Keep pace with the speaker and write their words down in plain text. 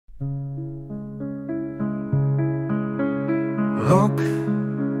Look,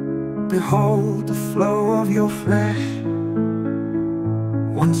 behold the flow of your flesh.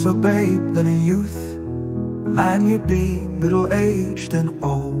 Once a babe, then a youth, man you'd be, middle-aged and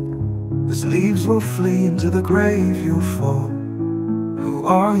old. As leaves will flee, into the grave you'll fall. Who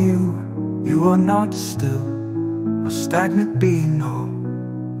are you? You are not still, a stagnant being, no,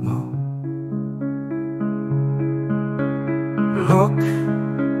 no. Look,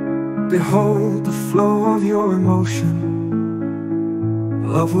 behold the flow of your emotion.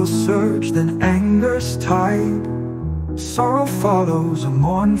 Love will surge, then anger's tide. Sorrow follows, a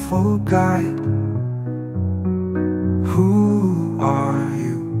mournful guide. Who are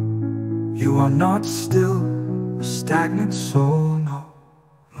you? You are not still, a stagnant soul, no,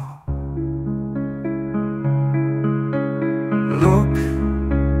 no. Look,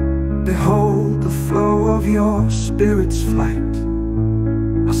 behold the flow of your spirit's flight.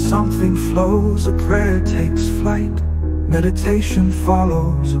 A something flows, a prayer takes flight. Meditation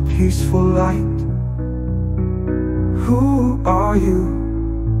follows, a peaceful light. Who are you?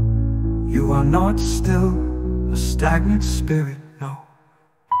 You are not still, a stagnant spirit, no.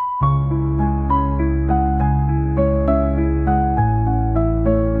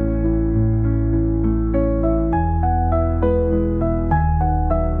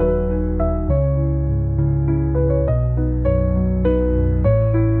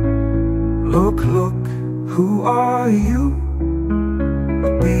 Look, look, who are you?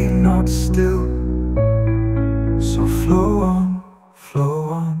 Be not still, so flow on.